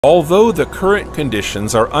Although the current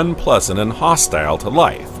conditions are unpleasant and hostile to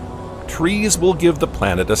life, trees will give the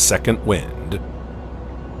planet a second wind.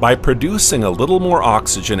 By producing a little more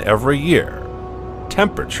oxygen every year,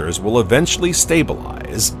 temperatures will eventually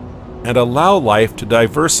stabilize and allow life to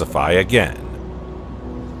diversify again.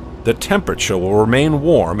 The temperature will remain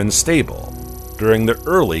warm and stable during the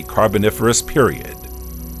early Carboniferous period.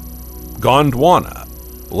 Gondwana,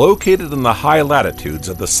 located in the high latitudes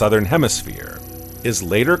of the southern hemisphere, is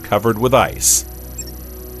later covered with ice.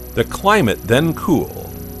 The climate then cooled,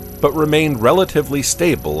 but remained relatively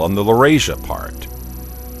stable on the Laurasia part.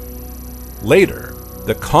 Later,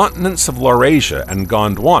 the continents of Laurasia and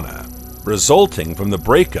Gondwana, resulting from the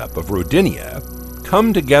breakup of Rodinia,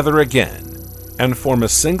 come together again and form a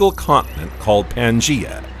single continent called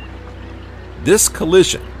Pangaea. This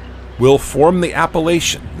collision will form the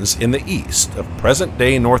Appalachians in the east of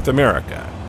present-day North America